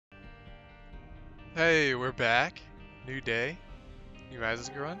Hey, we're back. New day, new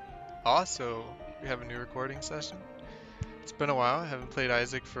Isaac run. Also, we have a new recording session. It's been a while. I haven't played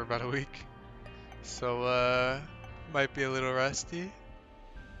Isaac for about a week, so might be a little rusty.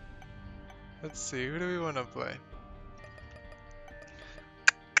 Let's see, who do we want to play?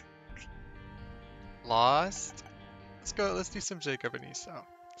 Lost. Let's go. Let's do some Jacob and Esau.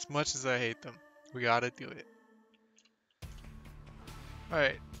 As much as I hate them, we gotta do it. All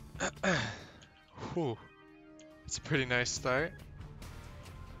right. Whew. It's a pretty nice start.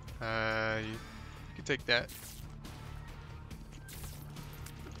 You can take that.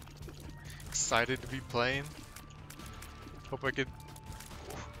 Excited to be playing. Hope I could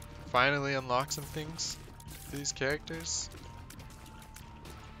finally unlock some things for these characters.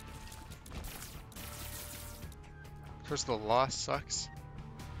 First, the loss sucks.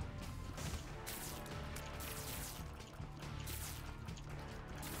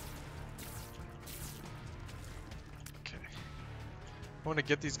 Okay. I want to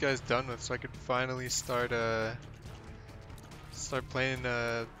get these guys done with so I could finally start playing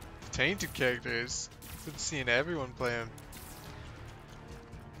tainted characters. Been seeing everyone play them.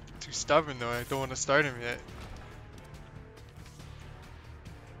 Too stubborn though, I don't want to start him yet.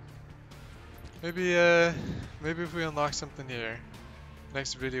 Maybe if we unlock something here,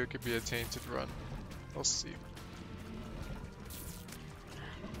 next video could be a tainted run. We'll see.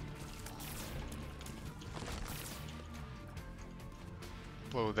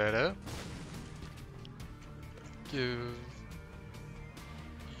 Blow that up. Give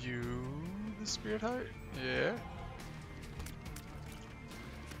you the spirit heart? Yeah.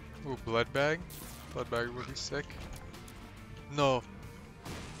 Ooh, blood bag. Blood bag would be sick. No.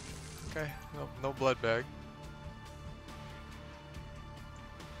 Okay, no blood bag.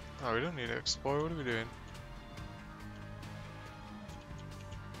 Oh, we don't need to explore. What are we doing?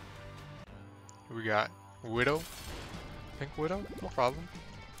 We got Widow. Pink Widow? No problem.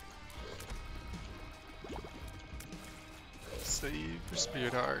 Save your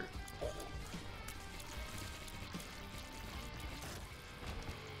spirit heart.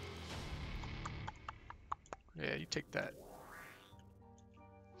 Yeah, you take that.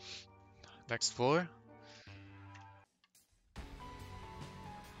 Next floor.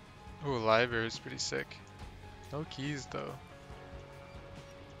 Ooh, library is pretty sick. No keys though.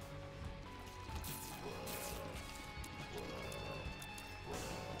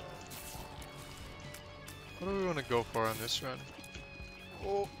 What do we want to go for on this run?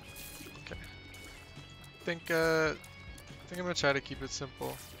 Oh, okay. I think I'm gonna try to keep it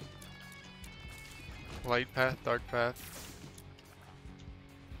simple. Light path, dark path.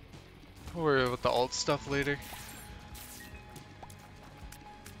 We'll worry about the alt stuff later.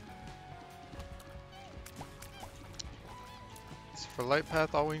 So for light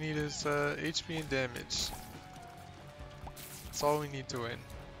path, all we need is HP and damage. That's all we need to win.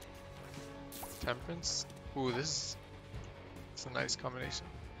 Temperance. Ooh, this is a nice combination.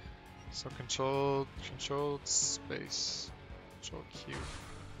 So controlled space,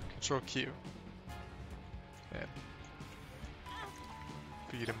 control Q. And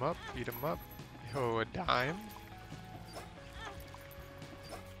beat him up. Yo, a dime.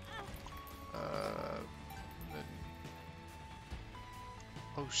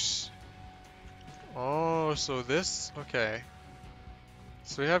 Oh, so this, okay.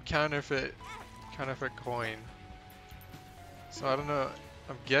 So we have counterfeit coin. So I don't know,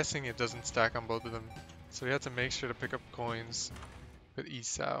 I'm guessing it doesn't stack on both of them. So we have to make sure to pick up coins with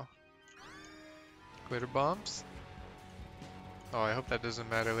Esau. Glitter bombs? Oh, I hope that doesn't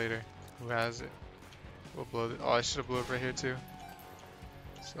matter later. Who has it? We'll blow it. Oh, I should have blew it right here too.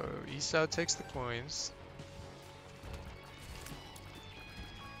 So Esau takes the coins.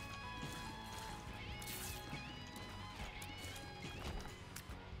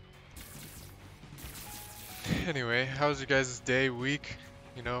 Anyway, how's your guys' day, week?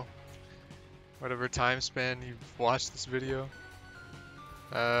 You know, whatever time span you've watched this video.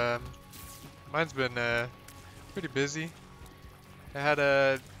 Mine's been pretty busy. I had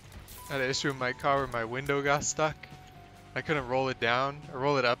an issue with my car where my window got stuck. I couldn't roll it down or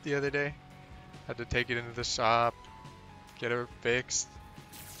roll it up the other day. Had to take it into the shop, get it fixed.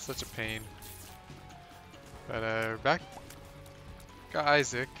 Such a pain. But we're back. Got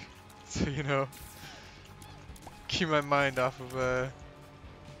Isaac, so you know, keep my mind off of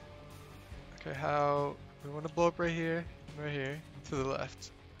okay, how we want to blow up right here, to the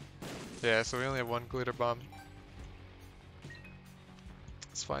left. Yeah, so we only have one glitter bomb.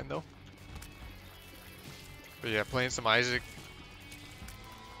 It's fine though. But yeah, playing some Isaac,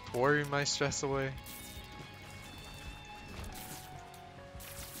 worrying my stress away.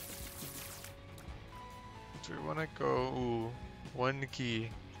 Do we want to go? Ooh, one key.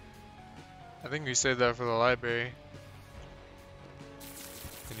 I think we saved that for the library.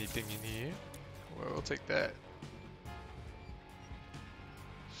 Anything in here? Well, we'll take that.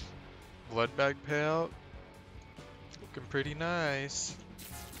 Blood bag payout. Looking pretty nice.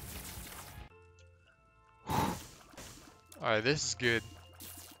 Alright, this is good.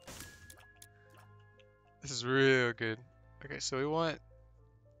 This is real good. Okay, so we want...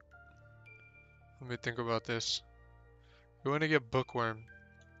 Let me think about this. We want to get bookworm.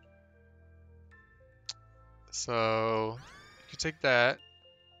 So... You take that.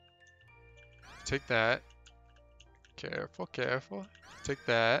 Take that. Careful, careful. Take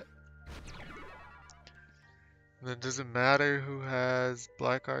that. And then does it matter who has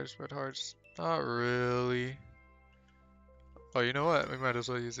black hearts, red hearts? Not really. Oh, you know what? We might as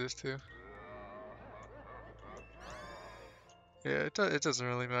well use this too. Yeah, it doesn't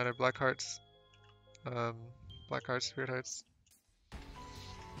really matter. Black hearts. Black hearts, red hearts.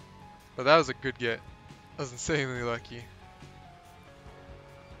 But that was a good get. I was insanely lucky.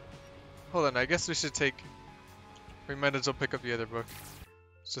 Hold on, I guess we should take... We might as well pick up the other book.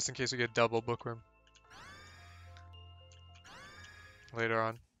 Just in case we get double bookworm. Later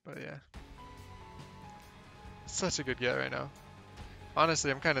on, but yeah. Such a good get right now.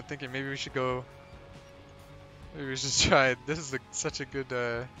 Honestly, I'm kind of thinking maybe we should go... Maybe we should try it. This is such a good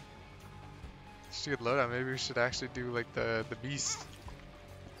loadout. Maybe we should actually do like the beast.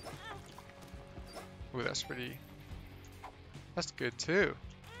 Ooh, that's pretty... That's good too.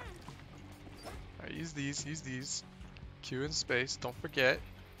 Alright, use these. Q in space, don't forget.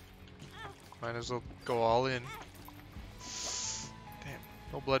 Might as well go all in. Damn,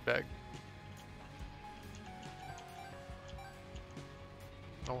 no blood bag.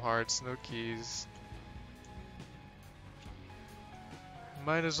 No hearts, no keys.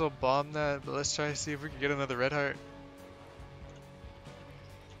 Might as well bomb that, but let's try to see if we can get another red heart.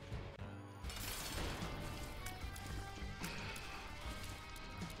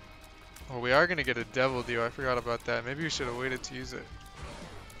 Oh, we are gonna get a devil deal. I forgot about that. Maybe we should have waited to use it.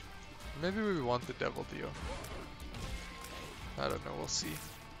 Maybe we want the devil deal. I don't know. We'll see.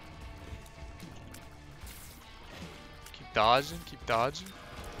 Keep dodging. Keep dodging.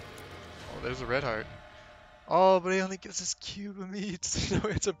 Oh, there's a red heart. Oh, but he only gives us cube of meat. So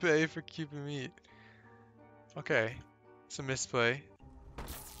we have to pay for cube of meat. Okay. It's a misplay.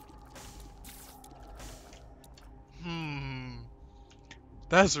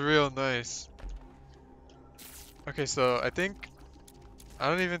 That's real nice. Okay, so I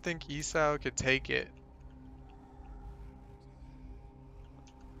don't even think Esau could take it.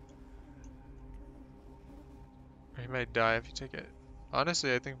 Or he might die if you take it.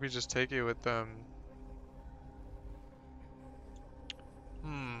 Honestly, I think we just take it with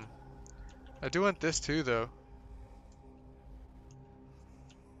I do want this too though.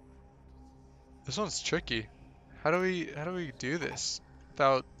 This one's tricky. How do we do this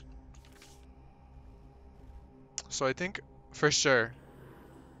without... So I think for sure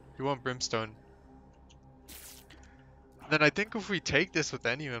you want brimstone. Then I think if we take this with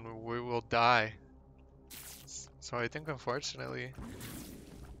anyone, we will die. So I think unfortunately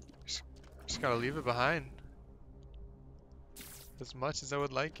just gotta leave it behind. As much as I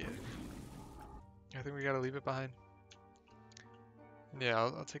would like it, I think we gotta leave it behind. Yeah,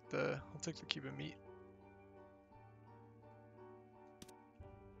 I'll take the cube of meat.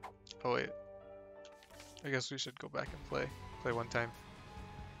 Oh wait, I guess we should go back and play one time.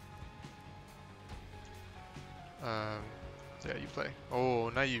 Yeah, you play. Oh,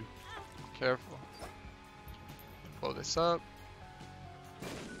 not you. Careful. Blow this up.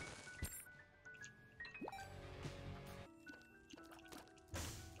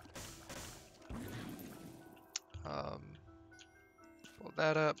 Blow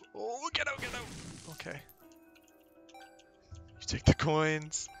that up. Oh, get out, get out. Okay. You take the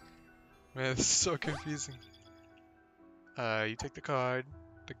coins. Man, this is so confusing. You take the card.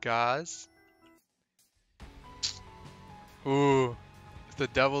 The gauze. Ooh. The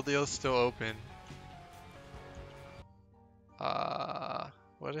devil deal's still open.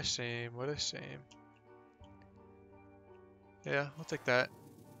 What a shame, what a shame. Yeah, I'll take that.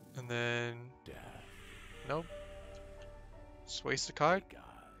 And then... Nope. Just waste the card.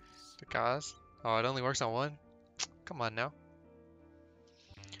 The gauze. Oh, it only works on one? Come on now.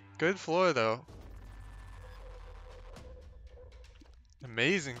 Good floor though.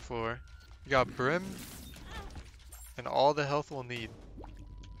 Amazing floor. You got brim and all the health we'll need.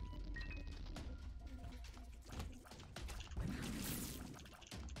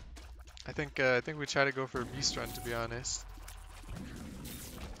 I think we try to go for a beast run, to be honest.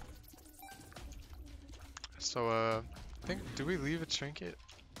 So, I think, do we leave a trinket?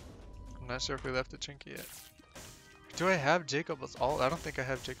 I'm not sure if we left a trinket yet. Do I have Jacob's ult? I don't think I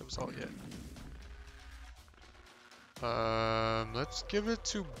have Jacob's ult yet. Let's give it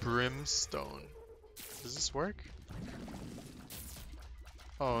to Brimstone. Does this work?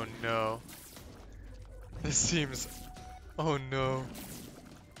 Oh no. This seems... Oh no.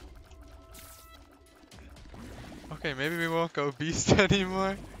 Okay, maybe we won't go Beast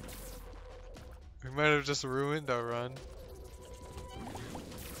anymore. We might have just ruined our run.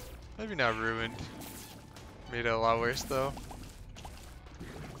 Maybe not ruined. Made it a lot worse though.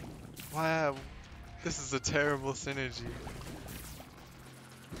 Wow. This is a terrible synergy.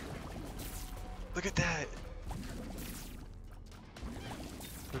 Look at that!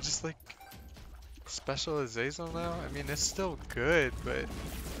 We're just like special Azazel now? I mean, it's still good, but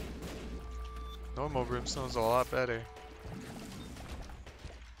normal Brimstone's a lot better.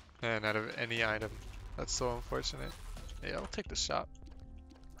 And out of any item. That's so unfortunate. Yeah, I'll take the shot.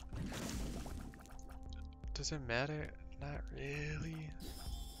 Does it matter? Not really.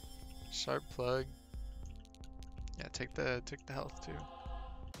 Sharp plug. Yeah, take the health too.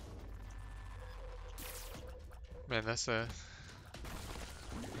 Man, that's real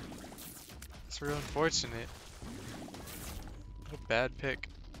unfortunate. What a bad pick.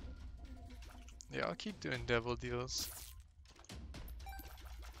 Yeah, I'll keep doing devil deals.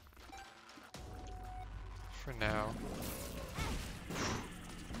 For now.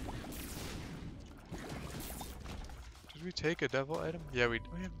 Did we take a devil item? Yeah, we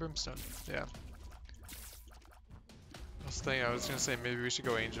have brimstone. Yeah. I was gonna say maybe we should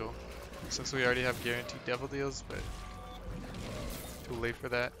go angel. Since we already have guaranteed devil deals, but too late for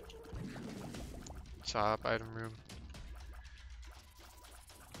that. Chop, item room.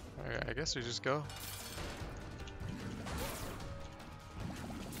 Alright, I guess we just go.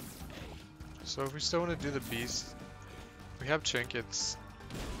 So if we still want to do the beast, we have trinkets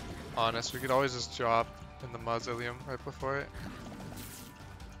on us. We could always just drop in the mausoleum right before it.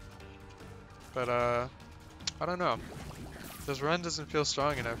 But I don't know. This run doesn't feel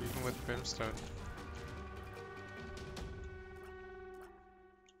strong enough even with brimstone.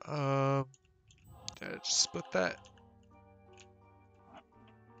 Yeah, just split that.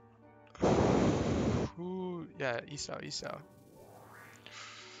 Ooh, yeah, Esau.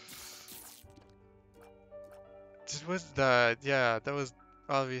 This was that was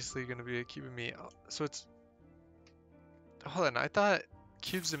obviously gonna be a cube of me. So it's, hold on, I thought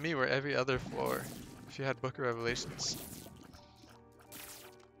cubes of me were every other floor if you had Book of Revelations.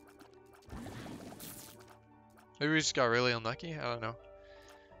 Maybe we just got really unlucky, I don't know.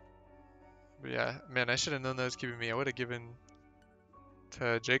 But yeah, man, I should have known that was cubing me. I would have given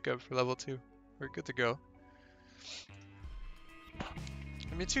to Jacob for level 2. We're good to go.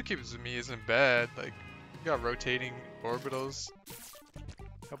 I mean, 2 cubes of me isn't bad. Like, we got rotating orbitals.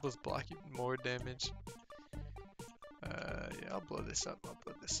 Help us block even more damage. Yeah, I'll blow this up.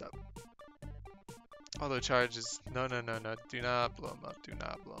 Although charges, no. Do not blow them up. Do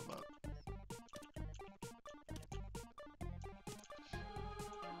not blow them up.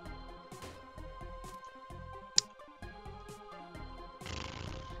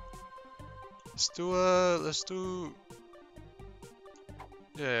 Let's do.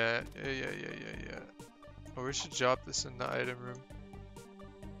 Yeah. Oh, we should drop this in the item room.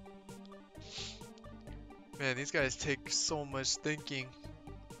 Man, these guys take so much thinking.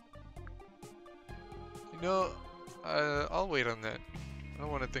 You know, I'll wait on that. I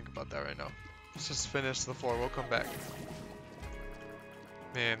don't want to think about that right now. Let's just finish the floor. We'll come back.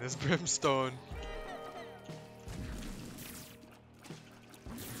 Man, this brimstone.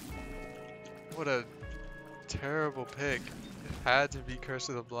 What a terrible pick. It had to be Curse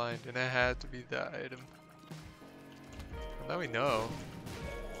of the Blind, and it had to be that item. Well, now we know.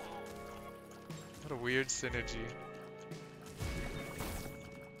 What a weird synergy.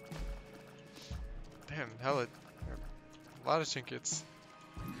 Damn, hella. A lot of trinkets.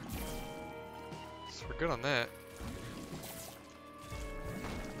 So we're good on that.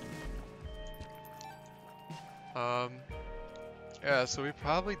 Yeah, so we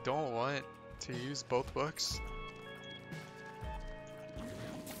probably don't want to use both books.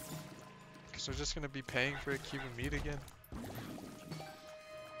 Because we're just going to be paying for a cube of meat again.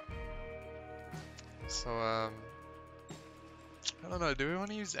 So, I don't know, do we want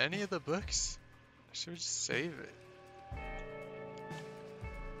to use any of the books? Or should we just save it?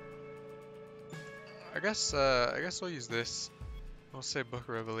 I guess we'll use this. We'll say Book of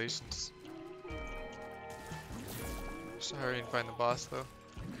Revelations. Just hurry and find the boss though.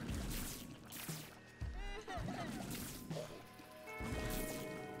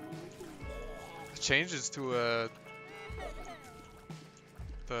 changes to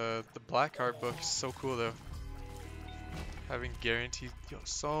the black card book is so cool though. Having guaranteed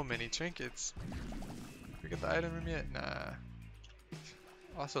so many trinkets. We get the item room yet? Nah.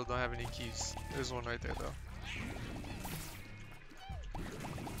 Also don't have any keys. There's one right there though.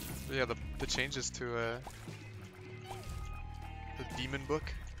 But yeah, the changes to the demon book.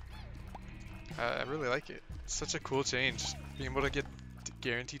 I really like it. It's such a cool change. Being able to get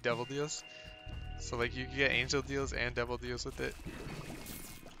guaranteed devil deals. So like you can get angel deals and devil deals with it.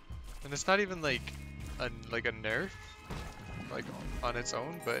 And it's not even like a nerf like on its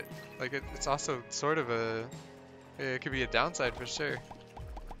own, but like it's also sort of it could be a downside for sure.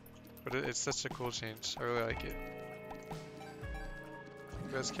 But it's such a cool change. I really like it.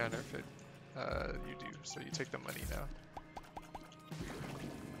 Who has counterfeit? You do. So you take the money now.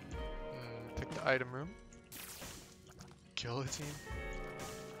 Take the item room. Guillotine.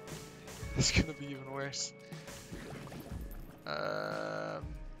 It's gonna be even worse. Yeah.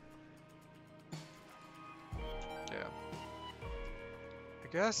 I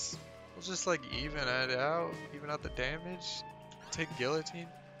guess we'll just like even out the damage. Take guillotine.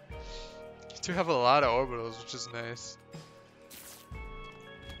 You do have a lot of orbitals, which is nice.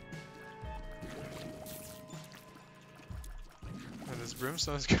 And this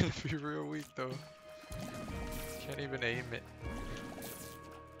brimstone's gonna be real weak though. Can't even aim it.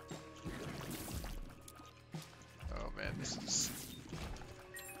 Oh man, this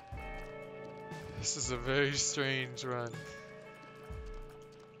is a very strange run.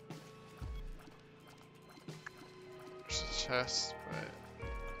 There's a chest, but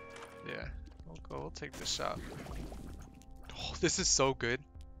yeah, we'll take the shot. Oh, this is so good.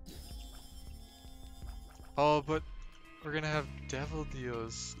 Oh, but we're gonna have devil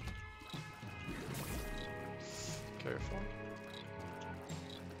deals. Careful.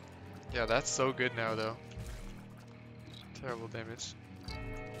 Yeah, that's so good now though. Terrible damage.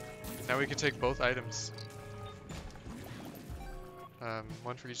 Now we can take both items.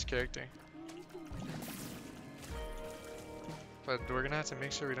 One for each character. But we're gonna have to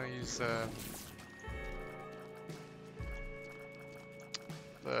make sure we don't use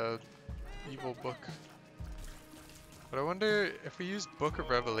the evil book. But I wonder if we use Book of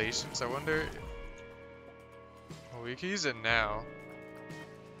Revelations, I wonder... Well, we could use it now.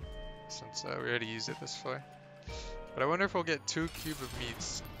 Since we already used it this far. But I wonder if we'll get 2 cube of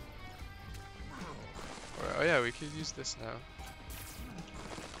meats. Or, oh yeah, we could use this now.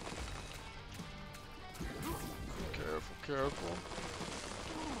 Careful, careful.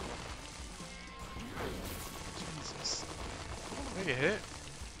 Jesus. Make a hit.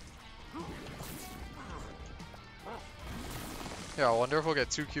 Yeah, I wonder if we'll get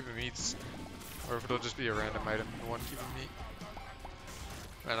 2 cube of meats. Or if it'll just be a random item, 1 cube of meat.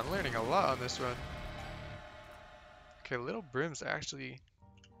 Man, I'm learning a lot on this run. Okay, Little Brim's actually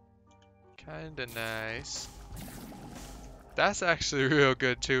kinda nice. That's actually real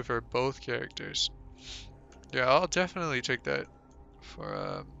good too for both characters. Yeah, I'll definitely take that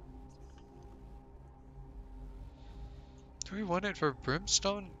for do we want it for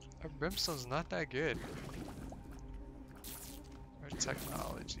Brimstone? Our Brimstone's not that good. Or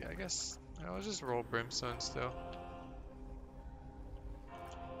technology, I guess. I'll just roll Brimstone still.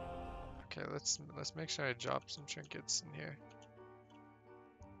 Okay, let's make sure I drop some trinkets in here.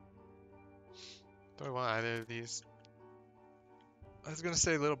 Do I want either of these? I was gonna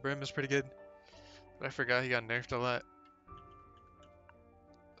say Little Brim is pretty good, but I forgot he got nerfed a lot.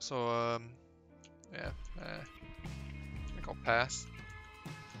 So yeah, I think I'll pass.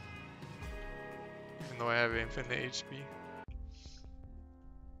 Even though I have infinite HP.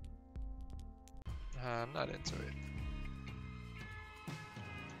 I'm not into it.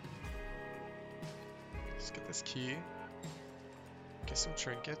 Let's get this key. Get some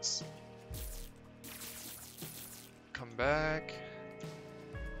trinkets. Come back.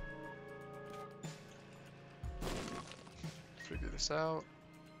 Figure this out.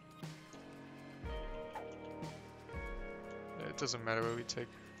 Yeah, it doesn't matter what we take.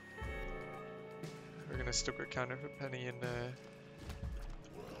 We're gonna stick with counterfeit penny and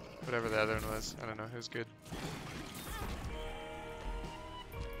whatever the other one was. I don't know, it was good.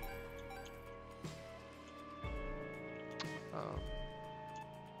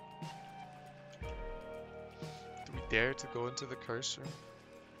 Do we dare to go into the curse room?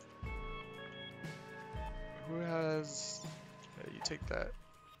 Who has... Yeah, you take that.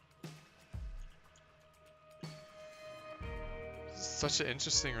 This is such an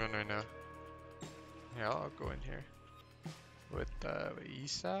interesting run right now. Yeah, I'll go in here. With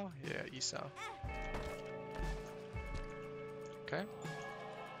Esau? Yeah, Esau. Okay.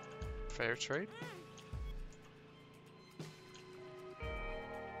 Fair trade.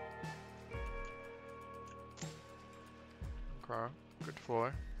 Okay, good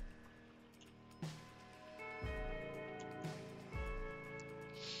floor.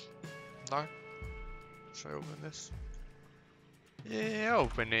 No. Should I open this? Yeah,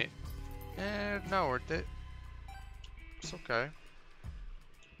 open it. Eh, not worth it. It's okay.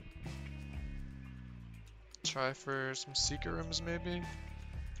 Try for some secret rooms maybe.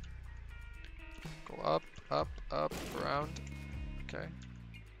 Go up, up, up, around. Okay.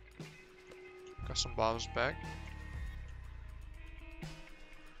 Got some bombs back.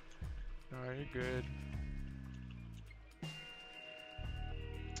 Alright, you're good.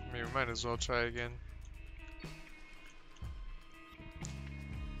 I mean, we might as well try again.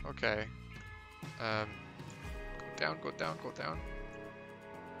 Okay. Go down, go down, go down.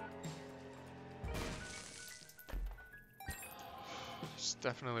 It's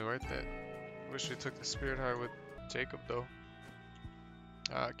definitely worth it. Wish we took the spirit heart with Jacob though.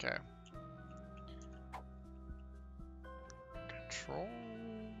 Okay. Control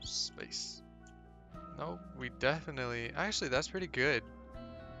space. Nope, we definitely. Actually, that's pretty good.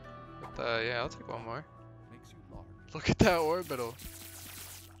 But yeah, I'll take one more. Makes you large. Look at that orbital.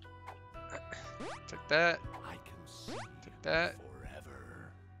 Take that. I can see Take that.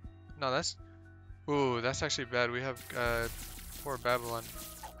 forever. No, that's. Ooh, that's actually bad. We have poor Babylon.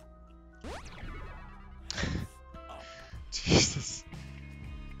 Jesus.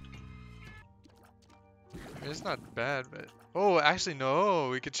 It's not bad, but oh, actually no,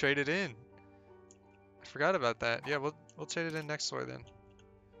 we could trade it in. I forgot about that. Yeah, we'll trade it in next floor then.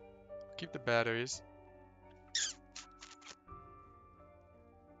 Keep the batteries.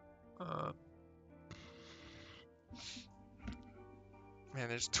 Man,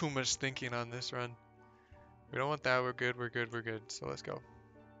 there's too much thinking on this run. We don't want that. We're good. We're good. We're good. So let's go.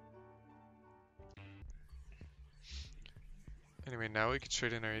 Anyway, now we can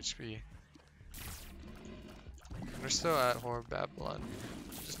trade in our HP. We're still at Horror Babylon.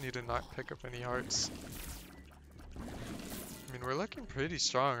 Just need to not pick up any hearts. I mean, we're looking pretty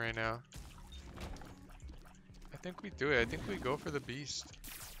strong right now. I think we do it. I think we go for the beast.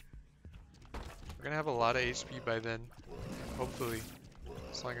 We're gonna have a lot of HP by then. Hopefully.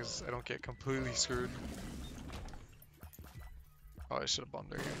 As long as I don't get completely screwed. Oh, I should have bombed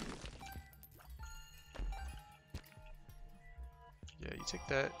there again. Yeah, you take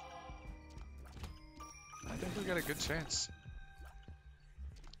that. I think we got a good chance.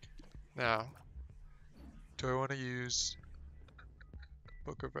 Now, do I want to use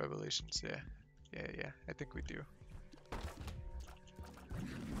Book of Revelations? Yeah, I think we do.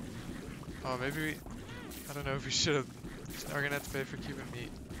 Oh, maybe we, I don't know if we should have. Now we're gonna have to pay for Cuban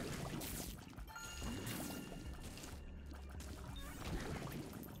meat.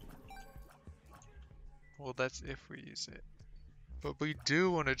 Well, that's if we use it. But we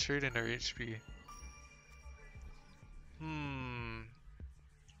do want to trade in our HP.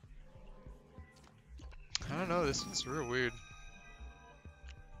 I don't know, this one's real weird.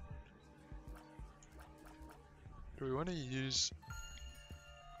 Do we want to use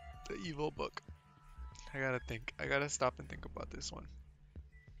the evil book? I gotta think. I gotta stop and think about this one.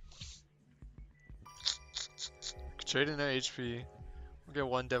 Trade in our HP. We'll get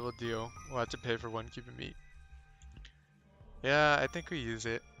one devil deal. We'll have to pay for one Cuban meat. Yeah, I think we use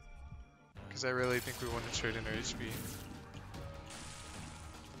it. Because I really think we want to trade in our HP.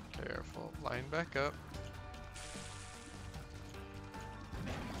 Careful. Line back up.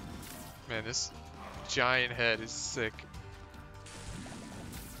 Man, this giant head is sick.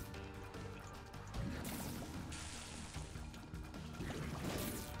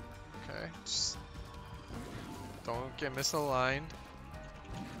 Okay, just don't get misaligned.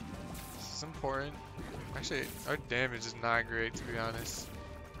 This is important. Actually, our damage is not great, to be honest.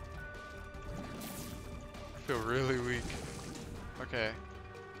 I feel really weak. Okay.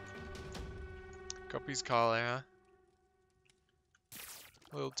 Guppy's calling, huh?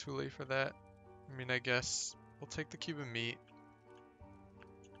 A little too late for that. I mean, I guess we'll take the Cuban meat.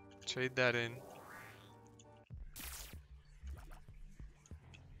 Trade that in.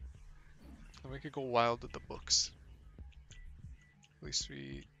 And we could go wild with the books. At least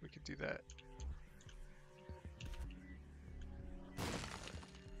we could do that.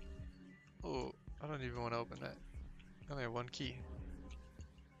 Oh, I don't even want to open that. I only have one key.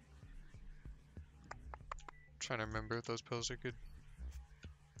 I'm trying to remember if those pills are good.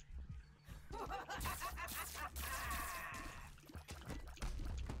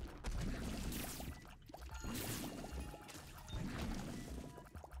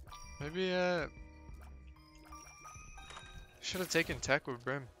 Maybe should have taken tech with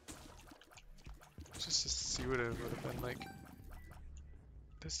Brim. Just to see what it would have been like.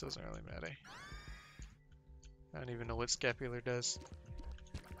 This doesn't really matter. I don't even know what Scapular does.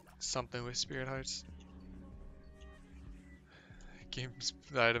 Something with Spirit Hearts.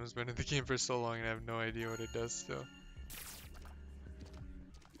 The item's been in the game for so long and I have no idea what it does still.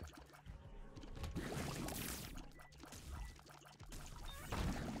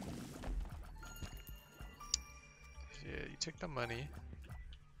 Yeah, you took the money.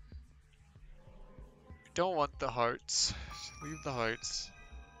 Don't want the hearts. Leave the hearts.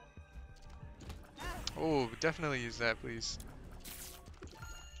 Oh, definitely use that, please.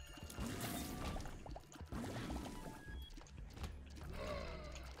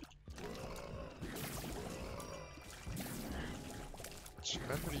 Just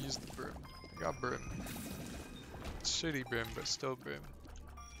remember to use the broom. I got broom. Shitty broom, but still broom.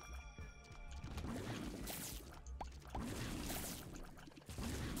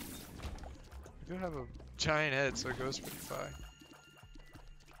 I do have a giant head, so it goes pretty far.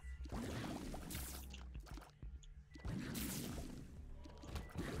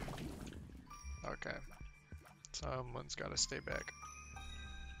 Okay. Someone's gotta stay back.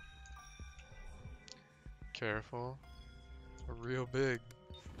 Careful. We're real big.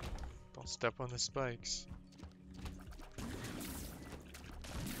 Don't step on the spikes.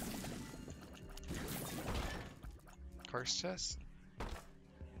 Karst chest?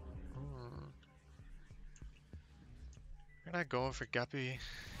 You're not going for Guppy.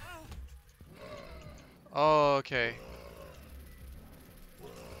 Oh, okay.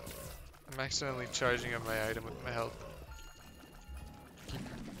 I'm accidentally charging up my item with my health. Keep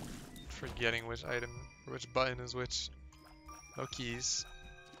forgetting which item, or which button is which. No keys.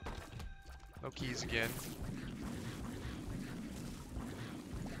 No keys again.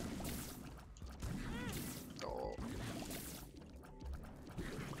 Oh.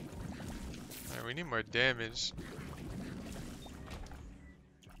 Alright, we need more damage.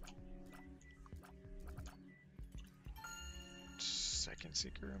 Second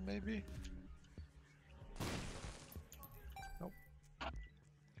secret room, maybe? Nope.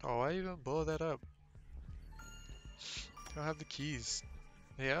 Oh, why you don't blow that up? Don't have the keys.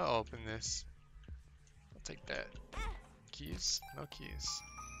 Yeah, I'll open this. I'll take that. Keys? No keys.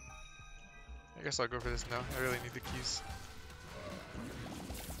 I guess I'll go for this now. I really need the keys.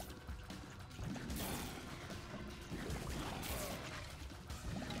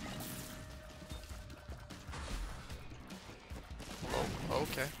 Oh,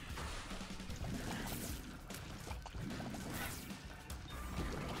 okay.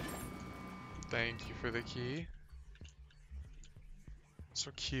 Thank you for the key.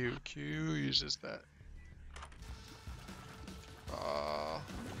 So Q uses that.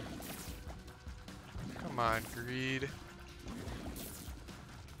 Come on, greed.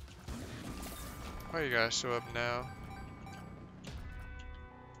 Why you gotta show up now?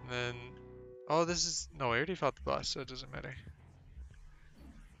 And then, oh, this is, no, I already fought the boss, so it doesn't matter.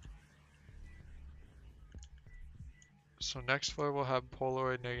 So next floor we'll have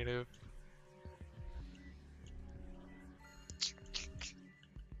Polaroid negative.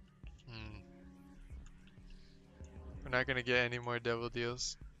 We're not gonna get any more devil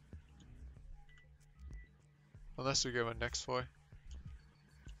deals. Unless we get one next floor.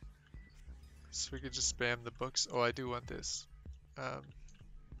 So we could just spam the books. Oh, I do want this. Am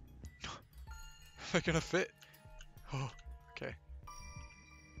I gonna fit? Oh, okay.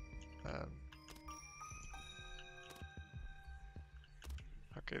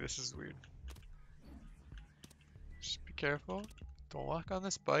 Okay, this is weird. Just be careful. Don't walk on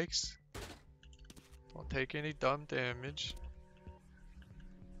the spikes. Don't take any dumb damage.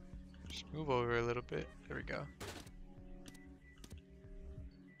 Just move over a little bit. There we go.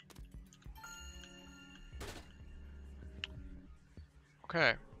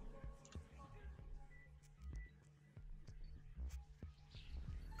 Okay.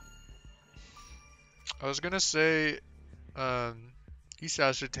 I was gonna say,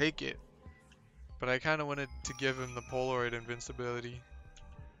 Esau should take it, but I kind of wanted to give him the Polaroid invincibility.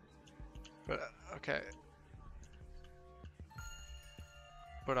 But, okay.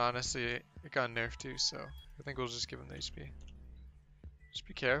 But honestly, it got nerfed too, so I think we'll just give him the HP. Just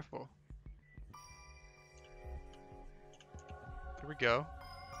be careful. There we go.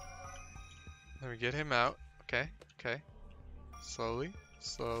 Then we get him out. Okay, okay. Slowly,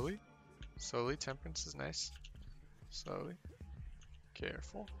 slowly, slowly. Temperance is nice. Slowly.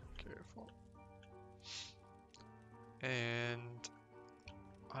 Careful, careful. And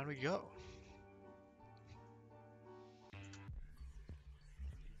on we go.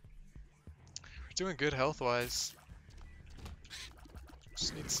 We're doing good health-wise.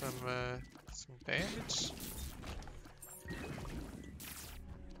 Just need some Some damage.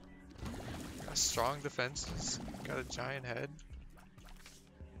 Got strong defenses. Got a giant head.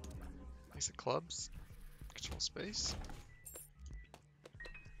 Ace of clubs. Control space.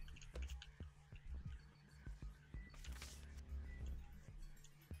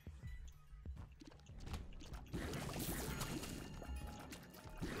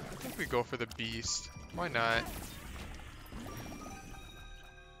 I think we go for the beast. Why not?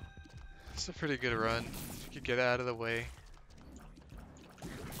 It's a pretty good run. If you could get out of the way.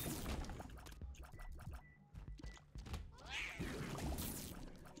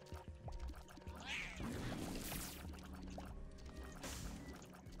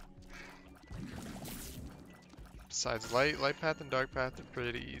 Besides, light path and dark path are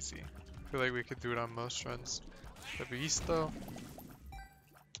pretty easy. I feel like we could do it on most runs. The beast though,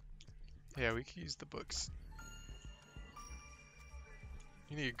 yeah, we could use the books.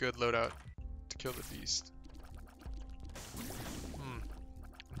 You need a good loadout to kill the beast. I'm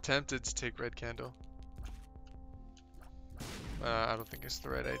tempted to take red candle. I don't think it's the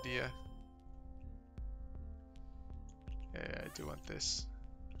right idea. Yeah, I do want this.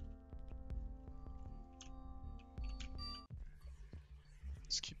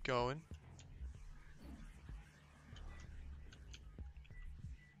 Let's keep going.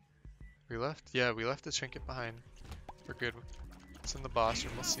 We left? Yeah, we left the trinket behind. We're good. It's in the boss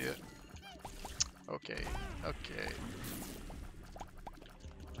room, we'll see it. Okay, okay.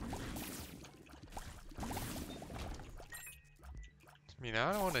 I mean,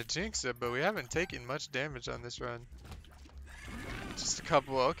 I don't want to jinx it, but we haven't taken much damage on this run. Just a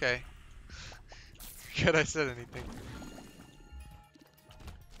couple, okay. Forget I said anything.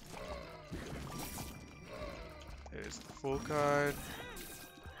 There's the full card.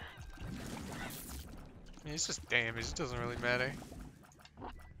 I mean, it's just damage, it doesn't really matter.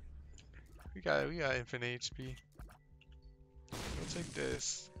 We got infinite HP. We'll take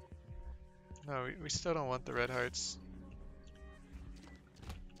this. No, we still don't want the red hearts.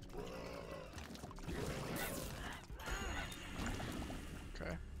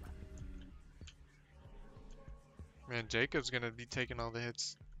 Okay. Man, Jacob's gonna be taking all the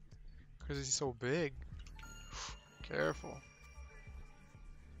hits. Because he's so big. Careful.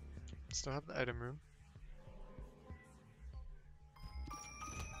 Still have the item room.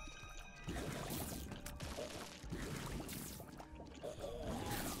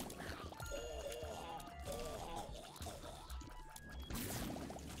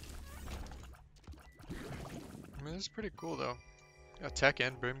 I mean, this is pretty cool though. Got tech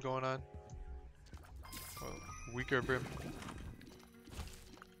and brim going on. Well, weaker brim.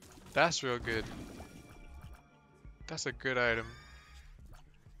 That's real good. That's a good item.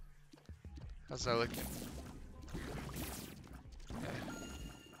 How's that looking? Yeah.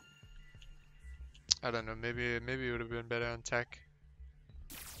 I don't know, maybe it would have been better on tech.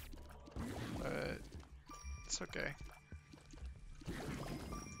 But it's okay.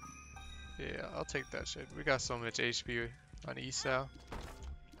 Yeah, I'll take that shit. We got so much HP on ESAL.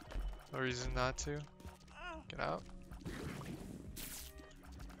 No reason not to. Get out.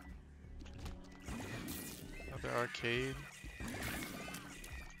 Another arcade.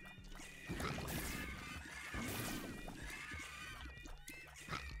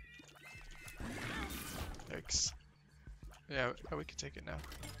 Yikes. Yeah, we can take it now.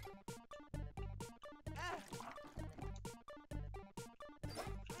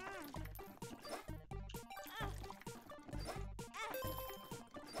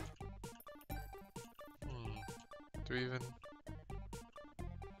 Do we even...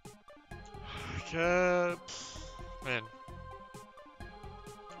 Man.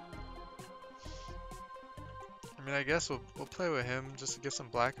 I mean, I guess we'll play with him just to get some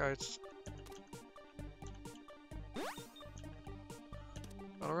black hearts.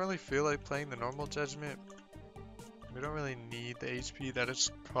 I don't really feel like playing the normal judgment. We don't really need the HP that it's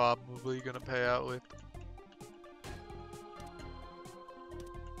probably gonna pay out with.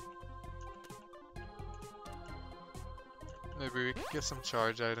 Maybe we could get some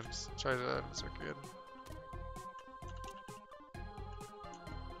charge items. Charge items are good.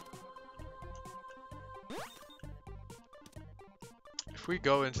 If we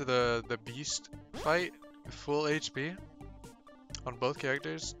go into the beast fight with full HP on both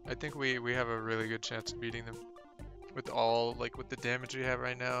characters, I think we have a really good chance of beating them. With with the damage we have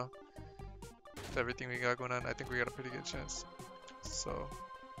right now, with everything we got going on, I think we got a pretty good chance. So,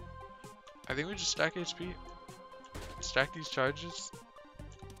 I think we just stack HP. Stack these charges.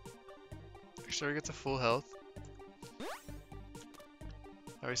 Make sure we get to full health.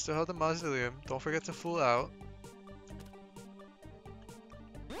 Now we still have the mausoleum. Don't forget to full out.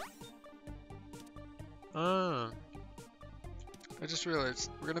 I just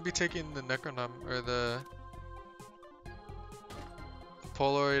realized we're gonna be taking the Necronom or the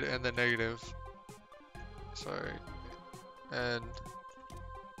Polaroid and the negative. Sorry. And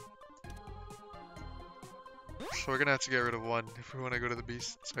so we're gonna have to get rid of one if we want to go to the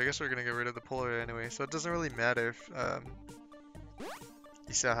beast. So I guess we're gonna get rid of the Polaroid anyway. So it doesn't really matter if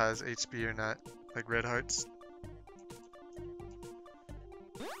Isa has HP or not, like red hearts.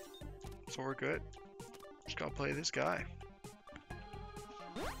 So we're good. Just gotta play this guy.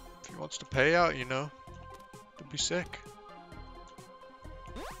 If he wants to pay out, you know, that'd be sick.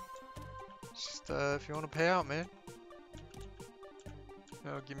 Just if you want to pay out, man.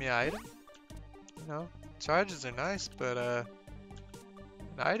 You know, give me an item. You know, charges are nice, but an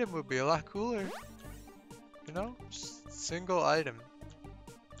item would be a lot cooler. You know, just single item.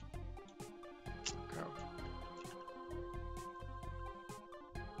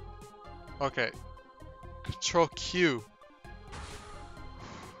 Okay. Control Q.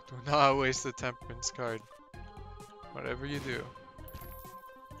 Do not waste the temperance card. Whatever you do.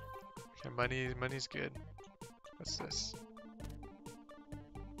 Okay, money's good. What's this?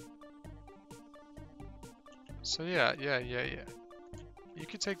 So yeah. You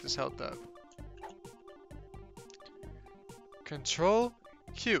could take this health up. Control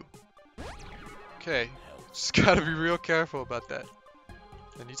Q. Okay. Just gotta be real careful about that.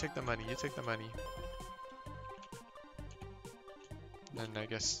 Then you take the money, And I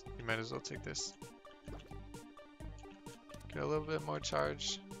guess you might as well take this. Get a little bit more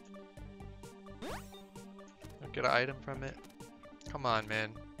charge. Get an item from it. Come on,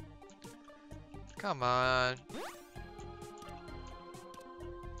 man. Come on.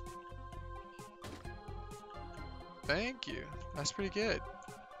 Thank you. That's pretty good.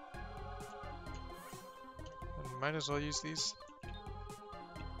 And might as well use these.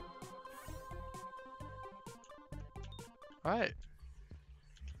 Alright.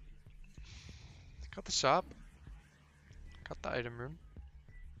 Got the shop. Got the item room.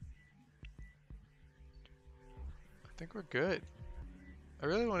 I think we're good. I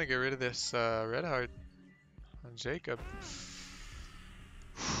really want to get rid of this red heart on Jacob.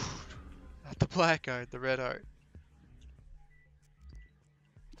 Not the black heart, the red heart.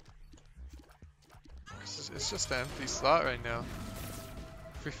 It's just an empty slot right now.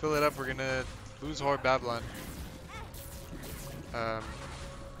 If we fill it up, we're gonna lose Horde Babylon.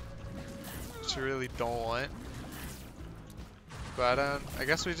 Which I really don't want. But I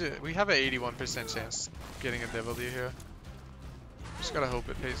guess we have an 81% chance of getting a Devil Deer here. Just gotta hope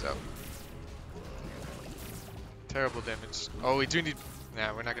it pays out. Terrible damage. Oh, we do need...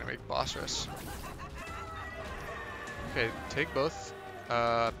 Nah, we're not gonna make boss rush. Okay, take both.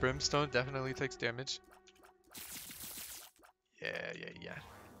 Brimstone definitely takes damage. Yeah.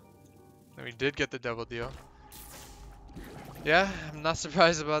 And we did get the Devil Deal. Yeah, I'm not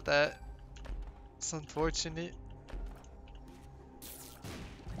surprised about that. It's unfortunate.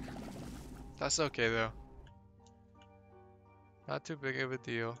 That's okay though. Not too big of a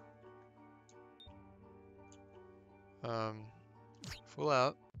deal. Full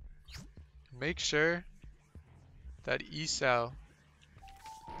out. Make sure that Esau.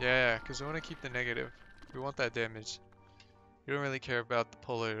 Yeah, because we want to keep the negative. We want that damage. We don't really care about the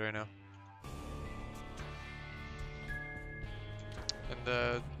polar right now.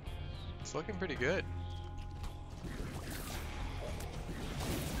 And it's looking pretty good.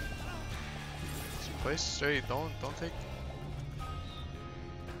 So play straight. Don't take.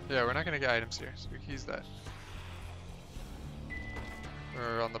 Yeah, we're not gonna get items here, so we can use that.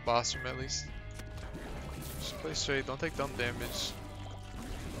 Or on the boss room at least. Just play straight. Don't take dumb damage.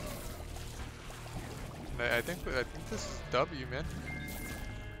 And I think this is W, man.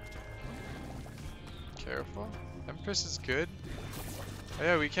 Careful. Empress is good. Oh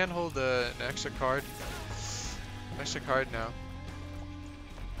yeah, we can hold an extra card. An extra card now.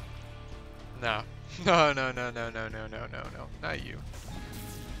 No. No. Not you.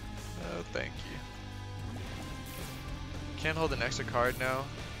 No, thank you. Can't hold an extra card now.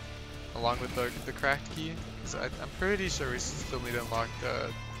 Along with the cracked key. Cause I'm pretty sure we still need to unlock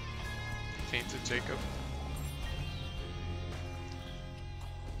the Tainted Jacob.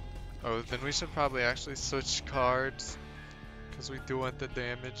 Oh, then we should probably actually switch cards. Because we do want the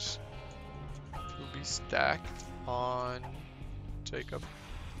damage to be stacked on Jacob,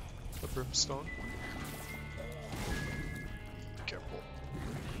 the Brimstone. Careful.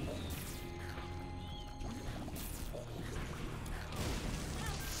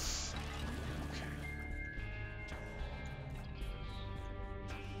 Okay.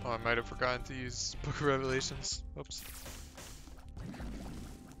 Oh, I might have forgotten to use Book of Revelations. Oops.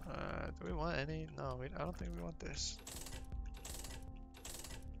 Do we want want any? No, I don't think we want this.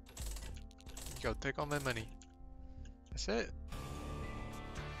 Go, take all my money. That's it.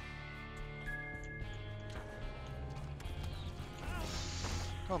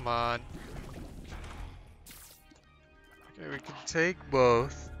 Come on. Okay, we can take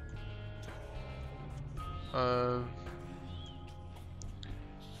both. I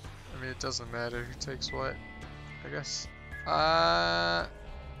mean, it doesn't matter who takes what, I guess. I'm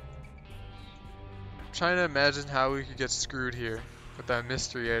trying to imagine how we could get screwed here with that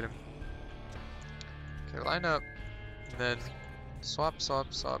mystery item. Okay, line up, and then swap,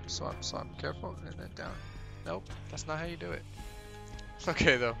 swap, swap, swap, swap. Careful, and then down. Nope, that's not how you do it.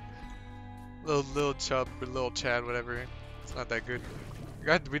 Okay though. Little chub, or little Chad, whatever. It's not that good.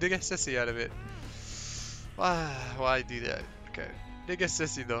 We did get sissy out of it. Why do that? Okay, did get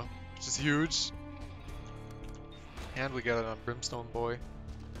sissy though, which is huge. And we got it on Brimstone Boy.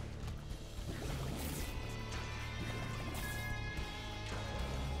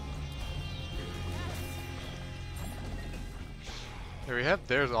 Here we have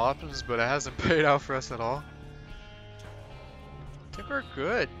there's options, but it hasn't paid out for us at all. I think we're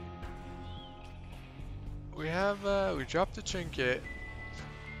good. We have, we dropped the trinket.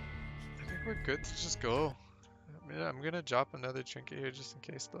 I think we're good to just go. I mean, I'm gonna drop another trinket here just in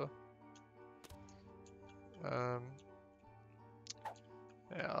case though.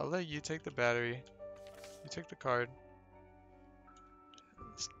 Yeah, I'll let you take the battery. You take the card.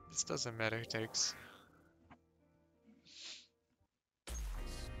 This doesn't matter who takes.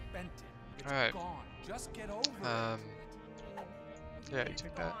 Spent it. It's Alright. gone. Just get over it. Yeah, you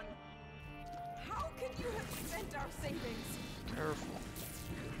take that. How can you have spent our savings? Careful.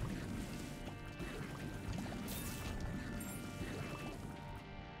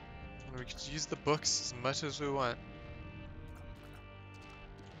 And we could use the books as much as we want.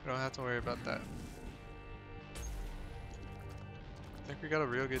 We don't have to worry about that. I think we got a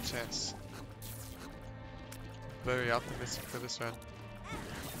real good chance. Very optimistic for this run.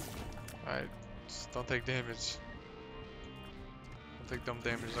 Alright, just don't take damage. Don't take dumb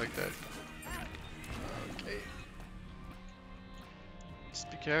damage like that. Okay. Just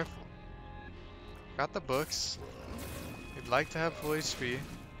be careful. Got the books. We'd like to have full HP.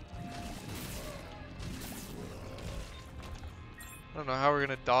 I don't know how we're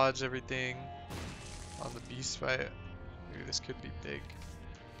gonna dodge everything on the beast fight. Maybe this could be big.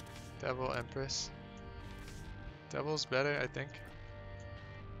 Devil, Empress. Devil's better, I think.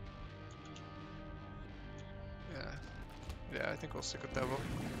 Yeah, I think we'll stick with Devil.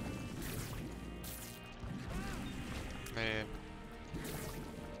 Man.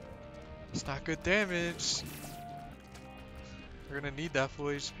 It's not good damage. We're gonna need that full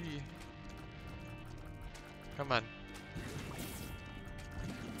HP. Come on.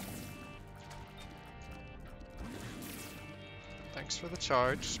 Thanks for the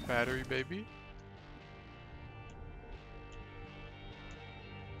charge, battery baby.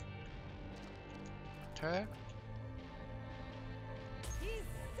 Okay. He's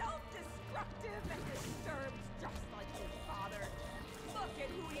self-destructive and disturbed just like his father. Look at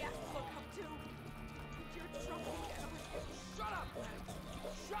who he has to look up to. With your trouble, Shut up, man.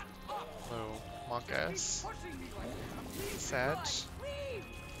 Shut up. Little monk ass. Keep pushing me like that. Leave me Sag. alone. leave!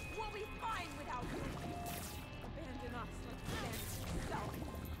 We'll be fine without you. Abandon us like you abandoned yourself.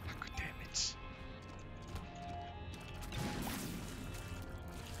 Not good damage.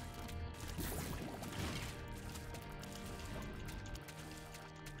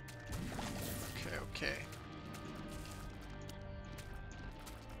 Okay.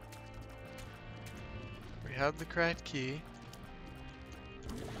 We have the cracked key.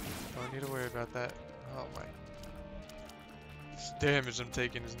 Don't need to worry about that. Oh my. This damage I'm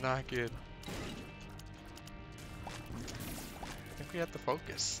taking is not good. I think we have to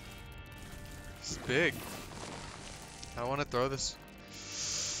focus. It's big. I don't want to throw this.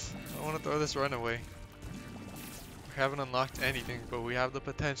 I don't want to throw this run away. We haven't unlocked anything, but we have the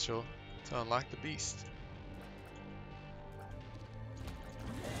potential to unlock the beast.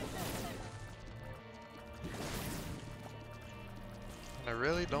 And I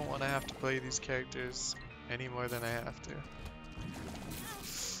really don't want to have to play these characters any more than I have to.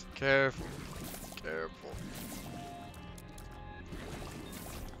 Careful. Careful.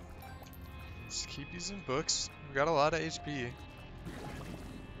 Just keep using books. We got a lot of HP.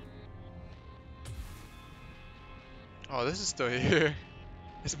 Oh, this is still here.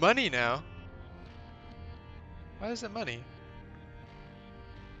 It's money now. Why is it money?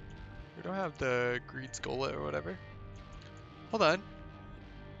 We don't have the greed skull or whatever. Hold on.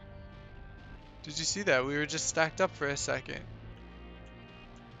 Did you see that? We were just stacked up for a second.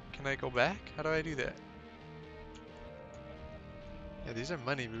 Can I go back? How do I do that? Yeah, these are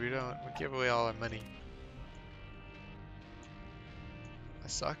money, but we give away all our money.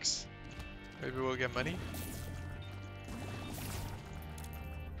 That sucks. Maybe we'll get money.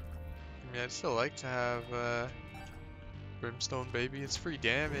 I mean, I'd still like to have Brimstone Baby. It's free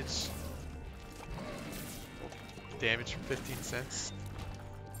damage. Damage for 15 cents.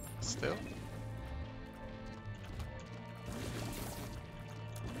 Still.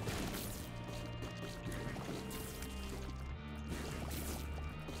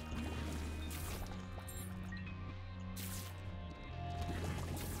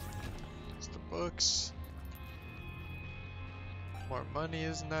 It's the books. More money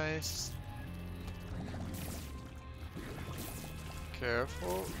is nice.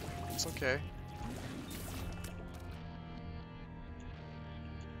 Careful. It's okay.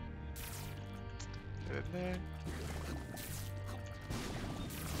 Get in there.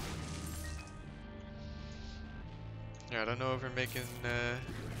 Yeah, I don't know if we're making, I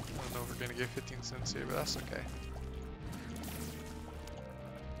don't know if we're gonna get 15 cents here, but that's okay.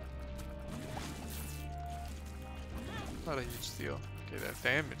 Not a huge deal. Okay, that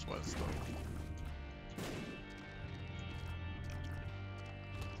damage was though.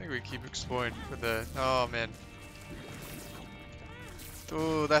 I think we keep exploring for the, oh man.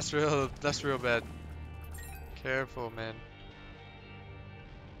 Oh, that's real bad. Careful, man.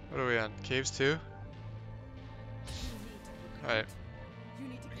 What are we on? Caves 2? Alright.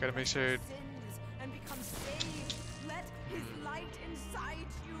 Gotta make sure. And become saved. Let his light inside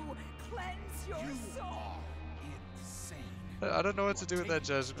you cleanse your soul. Insane. I don't know what to do with that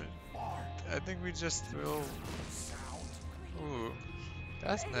judgment. I think we just will. Ooh,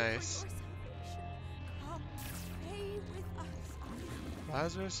 that's nice. Come, stay with us.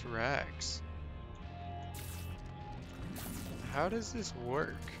 Lazarus Rags. How does this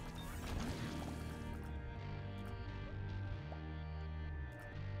work?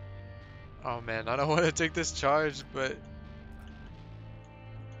 Oh man, I don't want to take this charge, but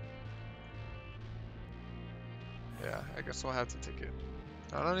yeah, I guess we'll have to take it.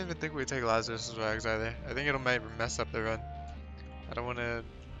 I don't even think we take Lazarus Rags either. I think it'll maybe mess up the run. I don't want to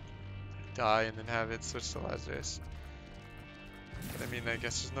die and then have it switch to Lazarus. But I mean, I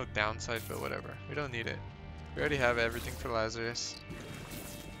guess there's no downside, but whatever. We don't need it. We already have everything for Lazarus.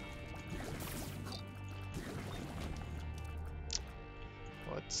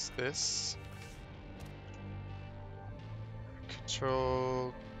 What's this?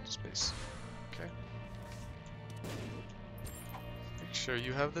 Control space. Okay. Make sure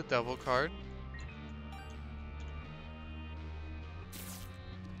you have the devil card.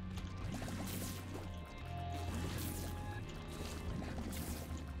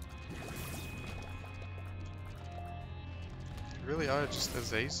 You really are just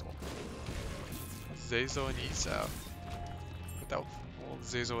Azazel. Azazel and Esau. Without, well,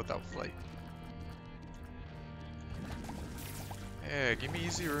 Azazel without flight. Yeah, give me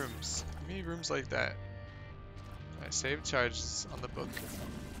easy rooms. Give me rooms like that. I save charges on the book.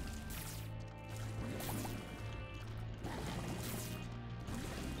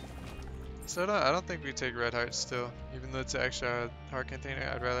 So I don't think we take red heart still. Even though it's an extra heart container,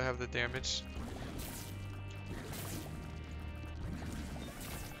 I'd rather have the damage.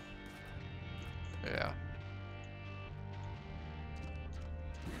 Yeah.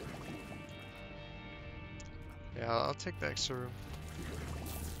 Yeah, I'll take the extra room.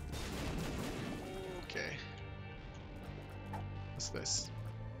 Okay. What's this?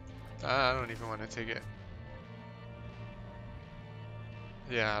 I don't even want to take it.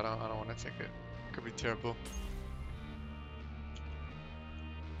 Yeah, I don't want to take it. Could be terrible.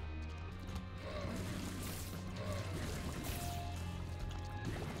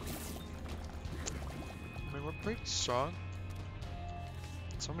 I mean, we're pretty strong.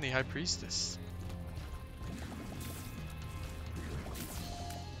 So many High Priestess.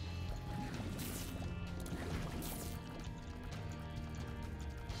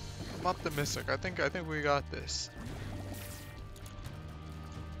 I'm optimistic. I think we got this.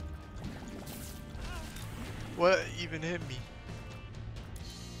 What even hit me?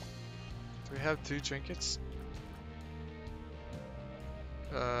 Do we have 2 trinkets?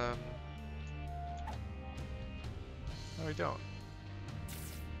 No, we don't.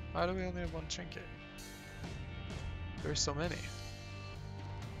 Why do we only have 1 trinket? There's so many.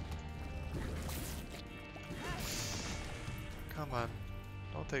 Come on.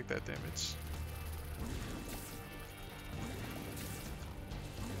 Don't take that damage.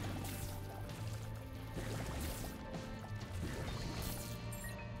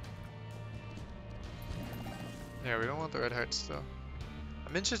 Yeah, we don't want the red hearts though.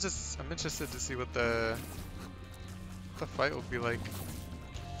 I'm interested to see what the fight will be like.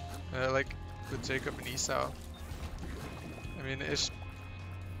 Like with Jacob and Esau. I mean,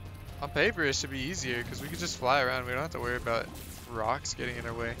 on paper it should be easier because we could just fly around. We don't have to worry about rocks getting in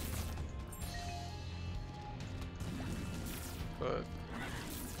our way. But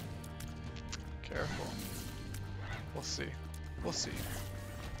careful. We'll see. We'll see.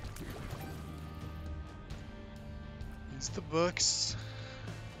 Use the books.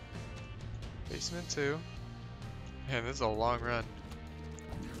 Basement 2. Man, this is a long run.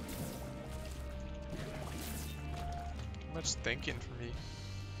 Too much thinking for me.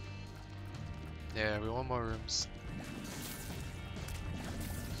 Yeah, we want more rooms.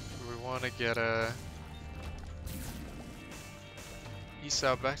 We want to get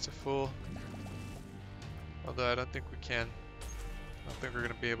Esau back to full. Although I don't think we can. I don't think we're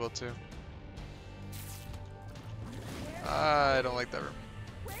going to be able to. I don't like that room.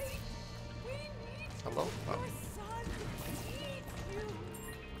 Wait! We need Hello? Oh. your son needs you.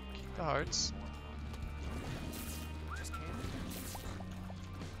 Keep the hearts. Just can't.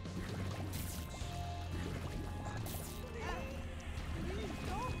 Please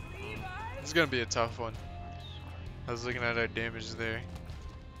don't leave us. This is going to be a tough one. I was looking at our damage there.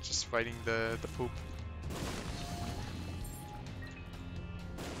 Just fighting the poop.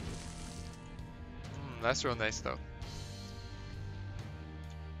 That's real nice though.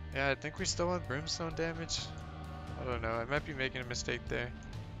 Yeah, I think we still want brimstone damage. I don't know, I might be making a mistake there.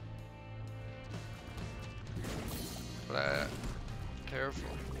 But careful.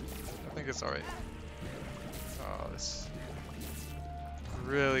 I think it's alright. Oh, this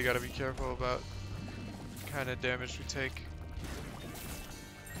really gotta be careful about what kind of damage we take.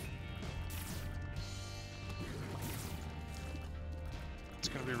 It's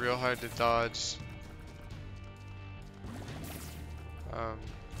gonna be real hard to dodge.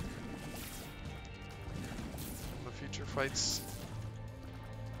 The future fights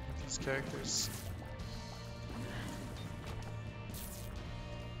with these characters.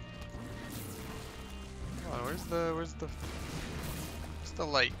 Come on, where's the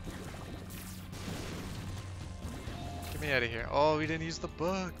light? Get me out of here. Oh, we didn't use the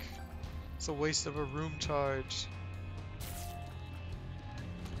book. It's a waste of a room charge.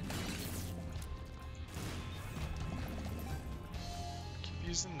 Keep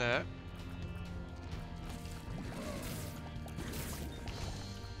using that.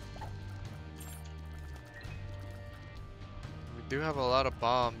 We do have a lot of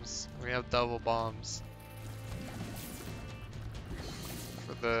bombs. We have double bombs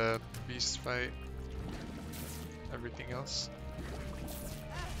for the beast fight. Everything else.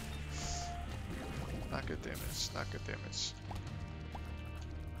 Not good damage, not good damage.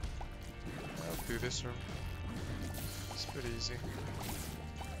 I'll do this room. It's pretty easy.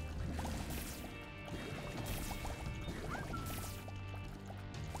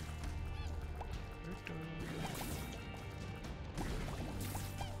 Take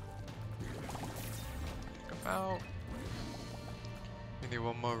him out. We need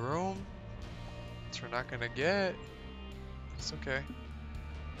one more room, which we're not gonna get. It's okay.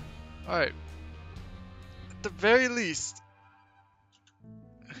 Alright. At the very least,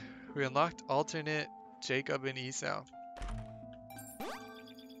 we unlocked alternate Jacob and Esau. At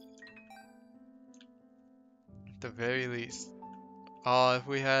the very least. Oh, if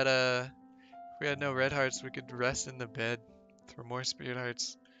we had no red hearts, we could rest in the bed for more spirit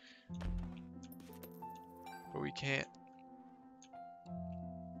hearts. But we can't.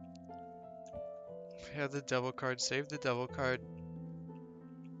 We have the devil card. Save the devil card.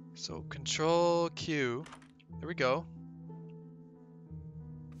 So control Q. There we go.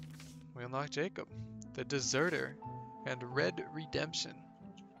 We unlock Jacob, the deserter, and red redemption.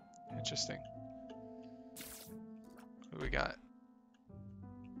 Interesting. What do we got?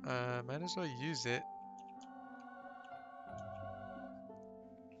 Might as well use it.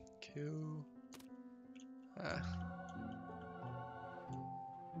 Q.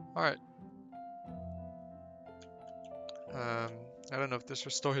 Alright. I don't know if this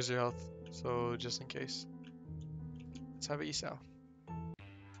restores your health, so just in case. Let's have Esau.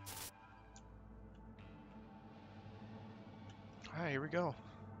 Alright, here we go.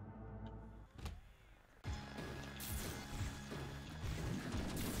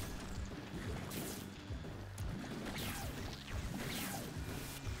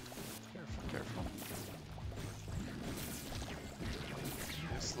 Careful, careful.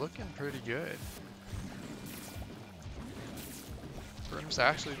 It's looking pretty good. Brim's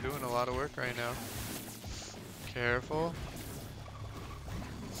actually doing a lot of work right now. Careful.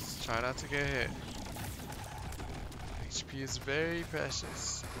 Just try not to get hit. HP. HP is very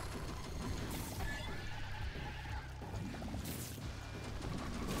precious.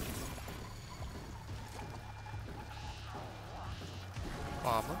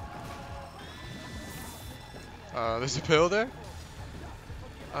 Bomber. There's a pill there?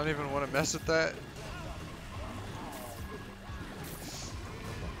 I don't even want to mess with that.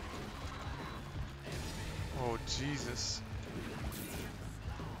 Oh, Jesus.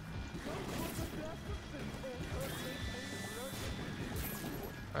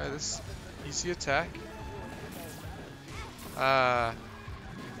 Alright, this easy attack.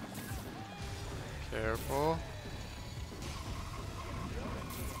 Careful.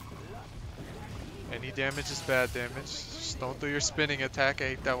 Any damage is bad damage. Just don't do your spinning attack. I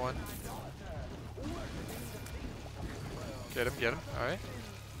hate that one. Get him, get him. Alright.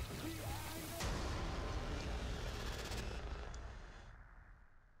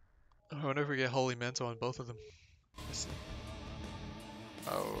 I wonder if we get Holy Mantle on both of them. Let's see.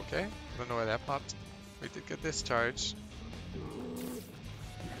 Oh, okay. I don't know why that popped. We did get this charge.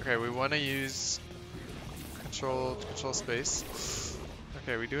 Okay, we want to use control space.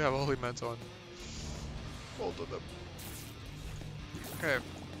 Okay, we do have Holy Mantle on both of them. Okay.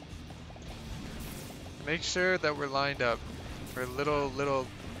 Make sure that we're lined up. We're a little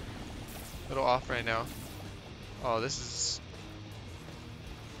off right now. Oh, this is...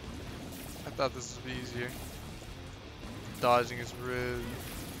 I thought this would be easier. Dodging is really...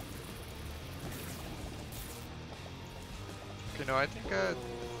 Okay, no, I think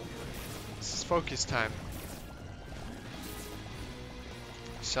this is focus time.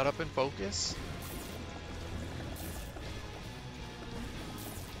 Shut up and focus.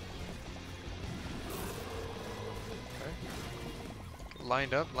 Okay.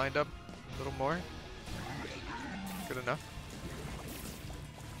 Lined up a little more. Good enough.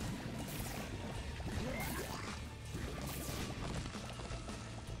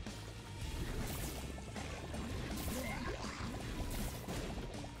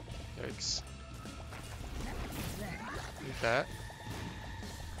 Yikes. Need that.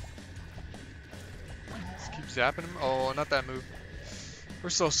 Let's keep zapping him. Oh, not that move. We're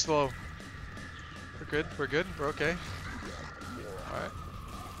so slow. We're good, we're okay. Alright.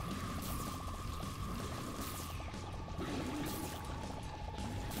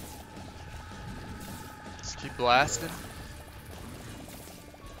 Let's keep blasting.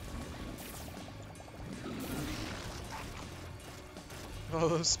 All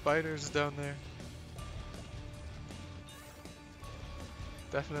those spiders down there.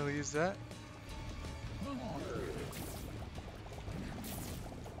 Definitely use that.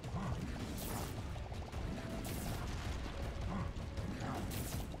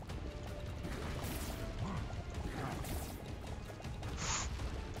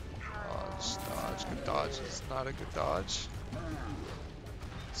 Dodge, good dodge. It's not a good dodge.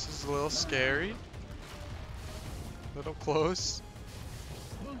 This is a little scary. A little close.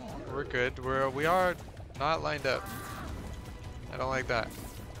 We're good. We are not lined up. I don't like that.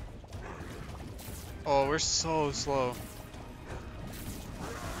 Oh, we're so slow.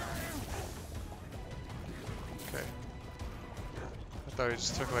 Okay. I thought we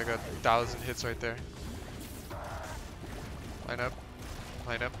just took like 1,000 hits right there. Line up.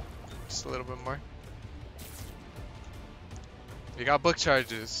 Line up. Just a little bit more. We got book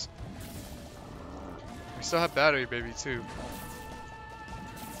charges. We still have battery, baby, too.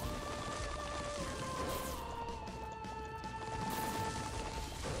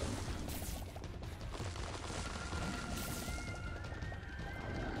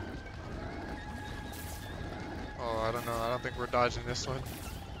 Oh, I don't know. I don't think we're dodging this one.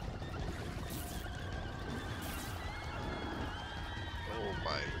 Oh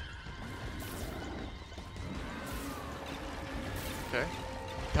my. Okay.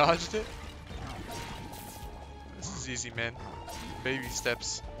 Dodged it. This is easy, man. Baby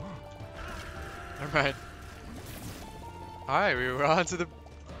steps. Never mind. Alright, we were onto the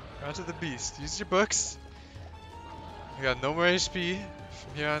beast. Use your books. We got no more HP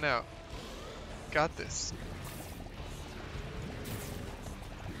from here on out. Got this.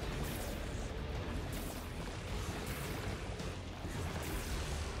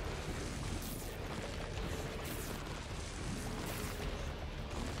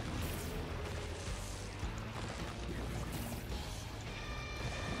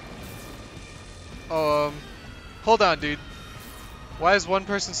 Hold on, dude. Why is one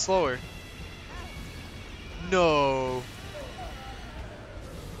person slower? No.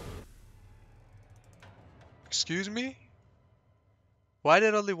 Excuse me? Why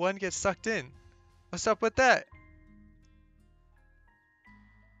did only one get sucked in? What's up with that?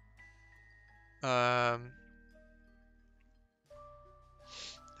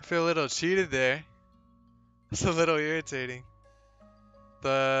 feel a little cheated there. That's a little irritating.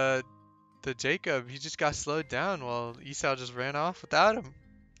 The Jacob, he just got slowed down while Esau just ran off without him.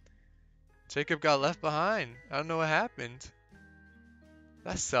 Jacob got left behind. I don't know what happened.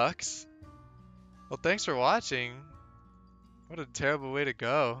 That sucks. Well, thanks for watching. What a terrible way to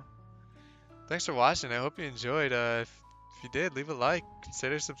go. Thanks for watching. I hope you enjoyed. If you did, leave a like.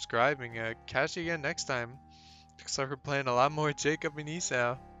 Consider subscribing. Catch you again next time. Looks like we're playing a lot more Jacob and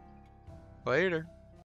Esau. Later.